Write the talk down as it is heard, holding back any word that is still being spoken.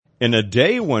In a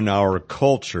day when our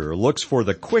culture looks for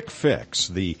the quick fix,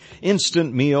 the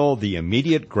instant meal, the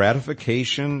immediate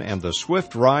gratification, and the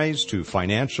swift rise to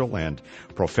financial and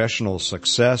professional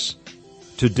success,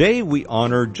 today we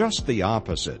honor just the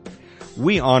opposite.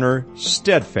 We honor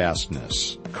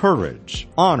steadfastness, courage,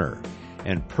 honor,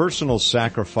 and personal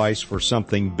sacrifice for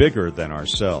something bigger than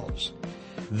ourselves.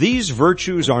 These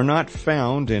virtues are not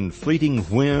found in fleeting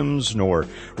whims, nor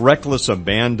reckless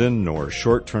abandon, nor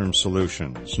short-term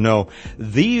solutions. No,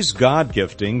 these God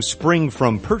giftings spring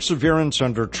from perseverance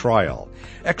under trial,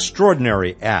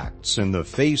 extraordinary acts in the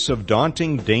face of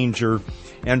daunting danger,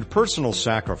 and personal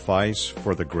sacrifice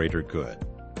for the greater good.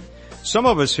 Some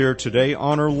of us here today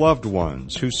honor loved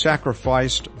ones who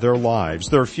sacrificed their lives,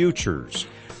 their futures,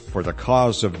 for the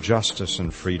cause of justice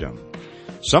and freedom.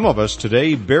 Some of us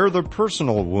today bear the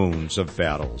personal wounds of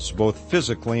battles, both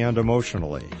physically and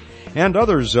emotionally. And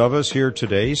others of us here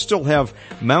today still have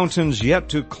mountains yet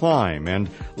to climb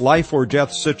and life or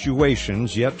death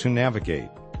situations yet to navigate.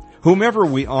 Whomever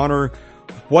we honor,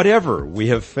 whatever we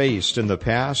have faced in the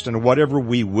past and whatever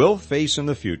we will face in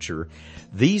the future,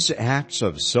 these acts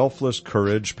of selfless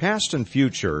courage, past and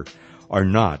future, are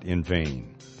not in vain.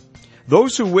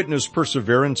 Those who witness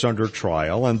perseverance under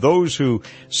trial and those who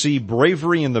see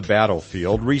bravery in the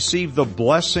battlefield receive the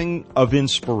blessing of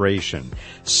inspiration,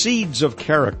 seeds of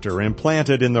character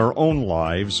implanted in their own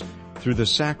lives through the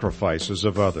sacrifices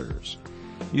of others.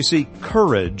 You see,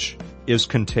 courage is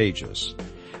contagious.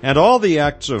 And all the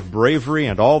acts of bravery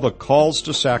and all the calls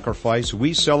to sacrifice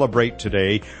we celebrate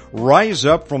today rise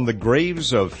up from the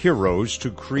graves of heroes to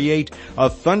create a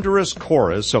thunderous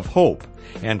chorus of hope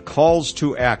and calls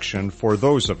to action for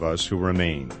those of us who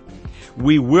remain.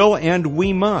 We will and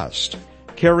we must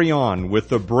carry on with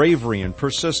the bravery and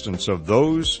persistence of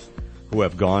those who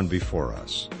have gone before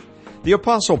us. The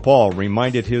Apostle Paul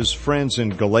reminded his friends in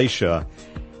Galatia,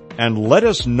 "And let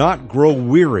us not grow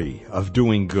weary of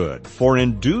doing good, for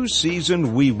in due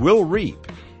season we will reap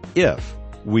if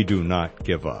we do not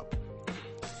give up."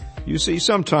 You see,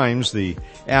 sometimes the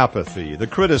apathy, the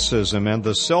criticism, and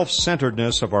the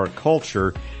self-centeredness of our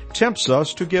culture tempts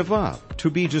us to give up,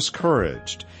 to be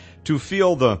discouraged, to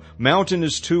feel the mountain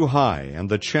is too high and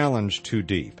the challenge too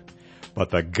deep.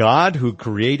 But the God who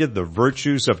created the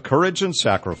virtues of courage and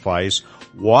sacrifice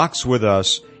walks with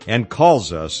us and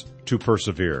calls us to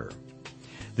persevere.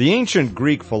 The ancient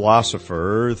Greek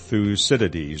philosopher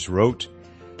Thucydides wrote,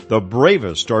 "The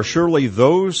bravest are surely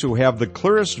those who have the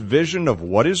clearest vision of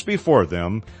what is before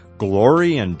them,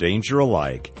 glory and danger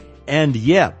alike, and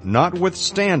yet,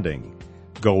 notwithstanding,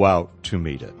 go out to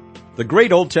meet it." The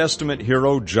great Old Testament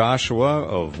hero Joshua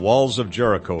of Walls of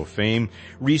Jericho fame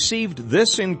received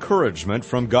this encouragement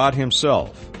from God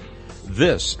himself.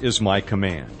 "This is my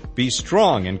command. Be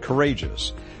strong and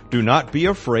courageous. Do not be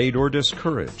afraid or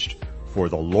discouraged, for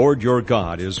the Lord your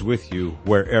God is with you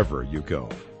wherever you go."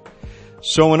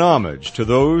 So in homage to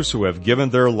those who have given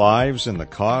their lives in the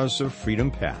cause of freedom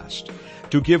past,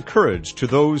 to give courage to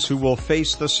those who will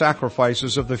face the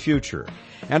sacrifices of the future,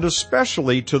 and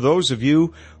especially to those of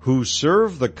you who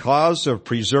serve the cause of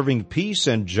preserving peace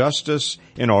and justice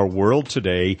in our world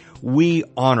today, we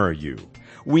honor you.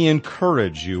 We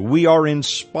encourage you. We are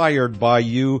inspired by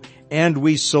you, and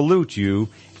we salute you,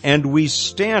 and we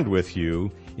stand with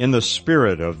you in the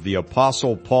spirit of the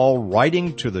Apostle Paul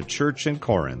writing to the church in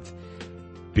Corinth.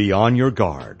 Be on your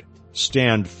guard.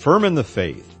 Stand firm in the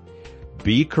faith.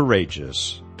 Be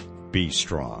courageous. Be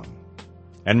strong.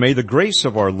 And may the grace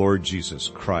of our Lord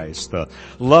Jesus Christ, the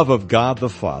love of God the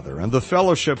Father, and the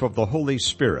fellowship of the Holy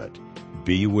Spirit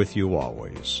be with you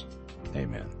always.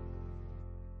 Amen.